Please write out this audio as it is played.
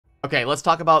Okay, let's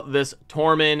talk about this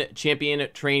Tormin Champion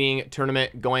Training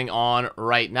Tournament going on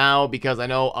right now, because I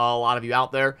know a lot of you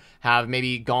out there have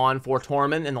maybe gone for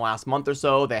Tormin in the last month or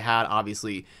so. They had,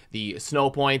 obviously, the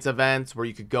Snow Points events where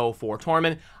you could go for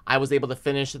Tormin. I was able to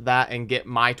finish that and get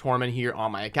my Tormin here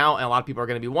on my account, and a lot of people are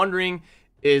going to be wondering,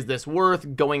 is this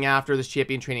worth going after this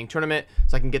champion training tournament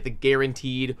so I can get the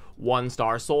guaranteed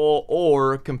 1-star soul,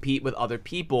 or compete with other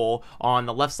people on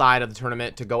the left side of the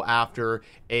tournament to go after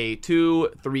a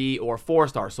 2, 3, or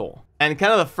 4-star soul? And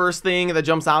kind of the first thing that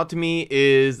jumps out to me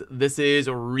is this is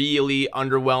really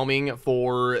underwhelming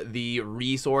for the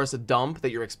resource dump that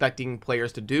you're expecting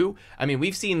players to do. I mean,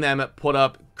 we've seen them put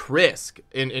up Krisk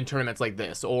in tournaments like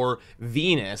this, or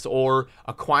Venus, or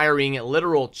acquiring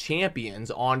literal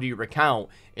champions onto your account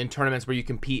in tournaments where you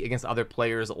compete against other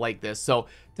players like this. So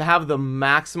to have the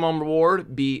maximum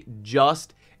reward be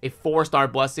just a 4-star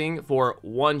blessing for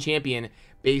one champion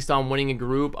based on winning a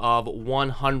group of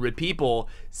 100 people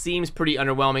seems pretty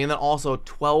underwhelming. And then also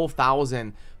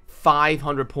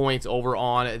 12,500 points over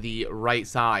on the right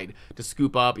side to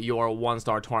scoop up your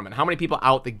 1-star tournament. How many people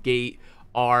out the gate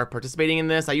are participating in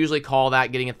this? I usually call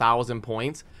that getting 1,000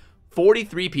 points.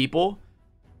 43 people.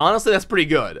 Honestly, that's pretty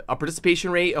good. A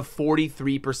participation rate of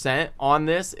 43% on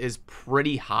this is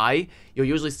pretty high. You'll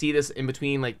usually see this in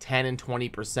between like 10 and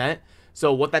 20%.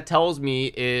 So what that tells me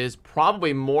is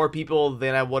probably more people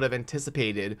than I would have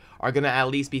anticipated are going to at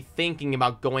least be thinking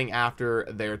about going after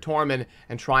their Tormin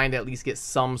and trying to at least get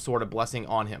some sort of blessing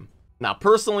on him. Now,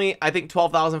 personally, I think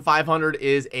 12,500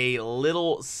 is a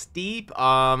little steep.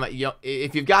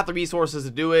 If you've got the resources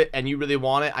to do it and you really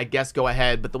want it, I guess go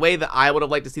ahead. But the way that I would have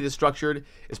liked to see this structured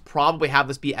is probably have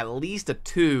this be at least a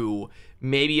 2,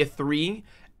 maybe a 3.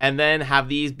 And then have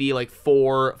these be like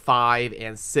 4, 5,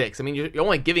 and 6. I mean, you're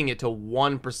only giving it to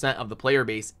 1% of the player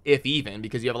base, if even,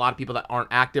 because you have a lot of people that aren't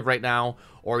active right now,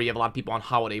 or you have a lot of people on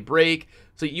holiday break.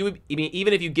 So I mean,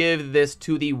 even if you give this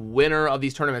to the winner of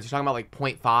these tournaments, you're talking about like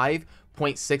 0.5,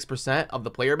 0.6% of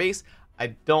the player base.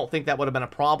 I don't think that would have been a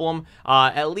problem.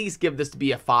 At least give this to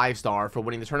be a 5-star for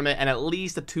winning the tournament, and at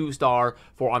least a 2-star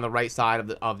for on the right side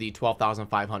of the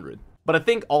 12,500. But I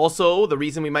think also the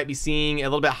reason we might be seeing a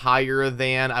little bit higher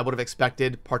than I would have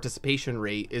expected participation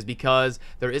rate is because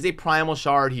there is a primal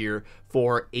shard here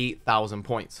for 8,000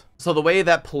 points. So the way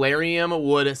that Polarium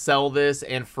would sell this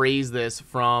and phrase this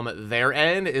from their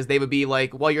end is they would be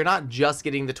like, well, you're not just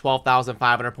getting the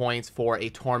 12,500 points for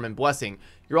a Tormin blessing.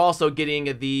 You're also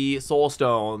getting the Soul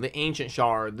Stone, the Ancient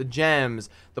Shard, the Gems,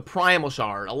 the Primal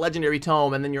Shard, a Legendary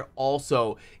Tome, and then you're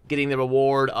also getting the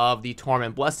reward of the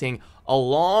Tormin Blessing,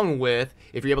 along with,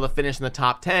 if you're able to finish in the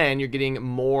top 10, you're getting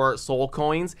more Soul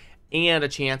Coins and a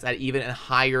chance at even a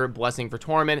higher blessing for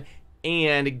Tormin,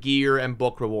 and gear and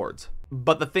book rewards.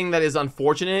 But the thing that is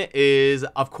unfortunate is,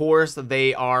 of course,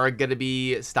 they are going to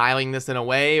be styling this in a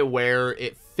way where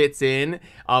it fits in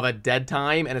of a dead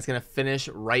time, and it's going to finish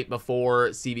right before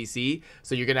CBC.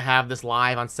 So you're going to have this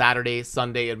live on Saturday,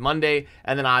 Sunday, and Monday,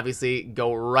 and then obviously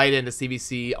go right into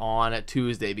CBC on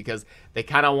Tuesday, because they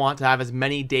kind of want to have as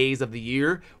many days of the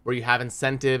year where you have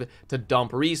incentive to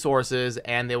dump resources,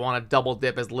 and they want to double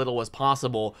dip as little as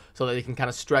possible so that they can kind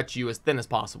of stretch you as thin as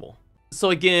possible. So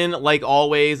again, like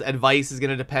always, advice is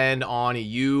going to depend on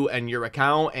you and your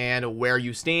account and where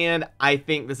you stand. I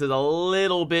think this is a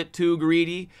little bit too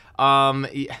greedy.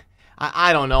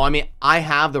 I don't know. I mean, I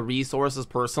have the resources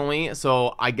personally,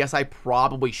 so I guess I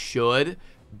probably should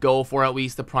go for at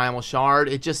least the Primal Shard.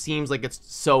 It just seems like it's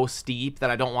so steep that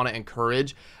I don't want to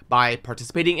encourage by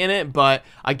participating in it. But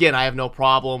again, I have no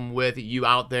problem with you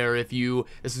out there. If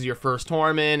this is your first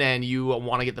Tormin and you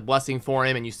want to get the blessing for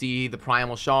him and you see the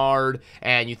Primal Shard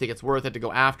and you think it's worth it to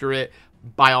go after it,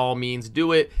 by all means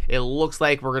do it. It looks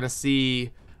like we're going to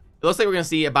see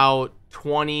about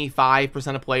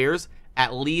 25% of players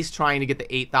at least trying to get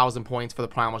the 8,000 points for the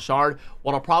Primal Shard.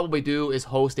 What I'll probably do is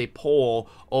host a poll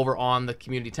over on the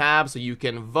community tab so you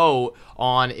can vote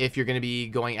on if you're going to be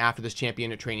going after this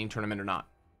champion training tournament or not.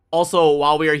 Also,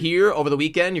 while we are here over the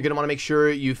weekend, you're going to want to make sure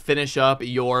you finish up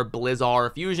your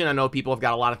Blizzard Fusion. I know people have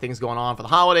got a lot of things going on for the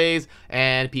holidays,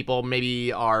 and people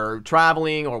maybe are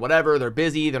traveling or whatever. They're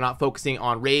busy. They're not focusing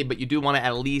on raid, but you do want to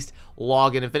at least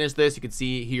log in and finish this. You can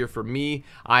see here for me,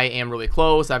 I am really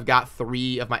close. I've got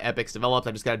 3 of my epics developed.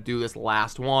 I just got to do this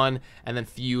last one and then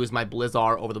fuse my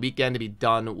Blizzard over the weekend to be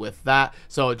done with that.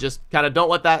 So just kind of don't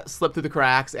let that slip through the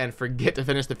cracks and forget to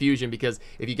finish the fusion, because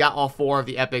if you got all 4 of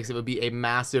the epics, it would be a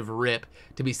massive rip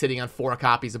to be sitting on 4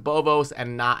 copies of Bovos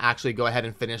and not actually go ahead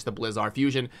and finish the Blizzard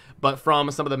Fusion. But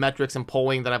from some of the metrics and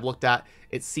polling that I've looked at,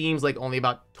 it seems like only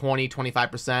about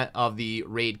 20-25% of the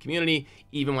raid community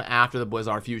even went after the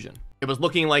Blizzard Fusion. it was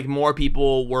looking like more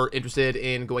people were interested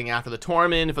in going after the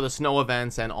Tormin for the snow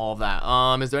events and all of that.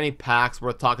 Is there any packs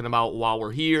worth talking about while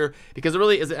we're here? Because there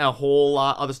really isn't a whole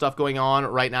lot of other stuff going on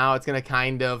right now. It's going to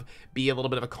kind of be a little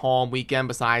bit of a calm weekend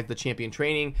besides the champion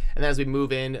training. And then as we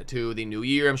move into the new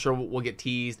year, I'm sure we'll get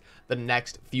teased the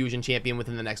next Fusion champion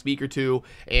within the next week or two.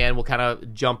 And we'll kind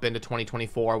of jump into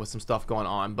 2024 with some stuff going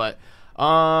on. But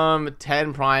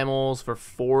 10 primals for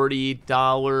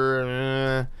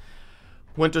 $40.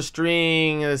 Winter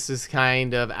string, this is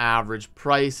kind of average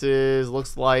prices.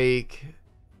 Looks like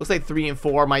 3 and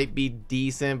 4 might be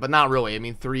decent, but not really. I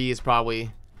mean, 3 is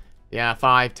probably, yeah,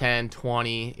 5, 10,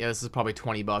 20. Yeah, this is probably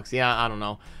 20 bucks. Yeah, I don't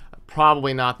know.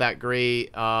 Probably not that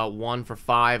great. 1 for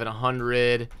 5 and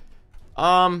 100.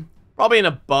 Probably an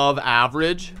above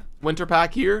average winter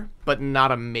pack here, but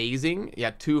not amazing.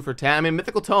 Yeah, 2 for 10. I mean,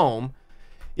 Mythical Tome.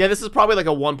 Yeah, this is probably like a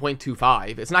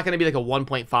 1.25. It's not going to be like a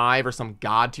 1.5 or some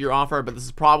god tier offer, but this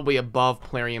is probably above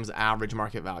Plarium's average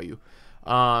market value.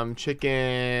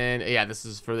 Chicken. Yeah, this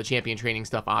is for the champion training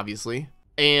stuff, obviously.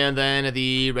 And then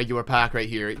the regular pack right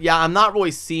here. Yeah, I'm not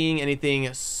really seeing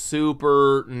anything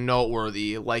super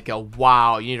noteworthy. Like a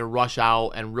wow, you need to rush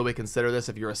out and really consider this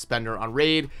if you're a spender on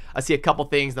raid. I see a couple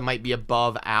things that might be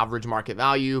above average market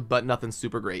value, but nothing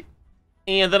super great.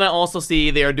 And then I also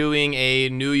see they are doing a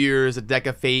New Year's Deck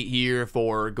of Fate here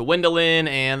for Gwendolyn,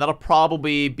 and that'll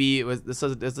probably be, is this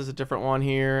a different one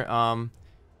here?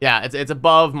 Yeah, it's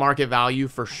above market value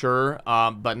for sure,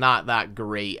 but not that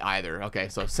great either. Okay,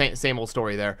 so same old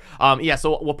story there. Yeah,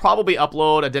 so we'll probably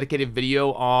upload a dedicated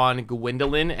video on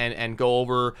Gwendolyn and go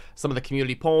over some of the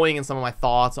community polling and some of my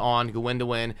thoughts on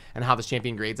Gwendolyn and how this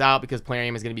champion grades out, because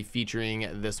Plarium is going to be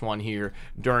featuring this one here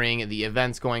during the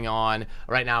events going on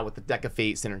right now with the Deck of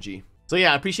Fate synergy. So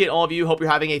yeah, I appreciate all of you. Hope you're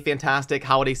having a fantastic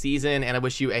holiday season, and I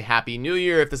wish you a happy new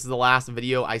year if this is the last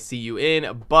video I see you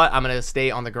in. But I'm going to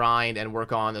stay on the grind and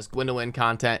work on this Gwendolyn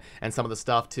content and some of the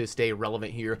stuff to stay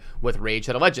relevant here with Raid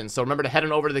Shadow Legends. So remember to head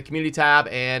on over to the community tab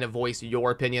and voice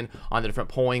your opinion on the different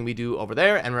polling we do over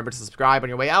there. And remember to subscribe on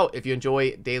your way out if you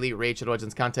enjoy daily Raid Shadow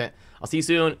Legends content. I'll see you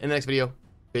soon in the next video.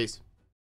 Peace.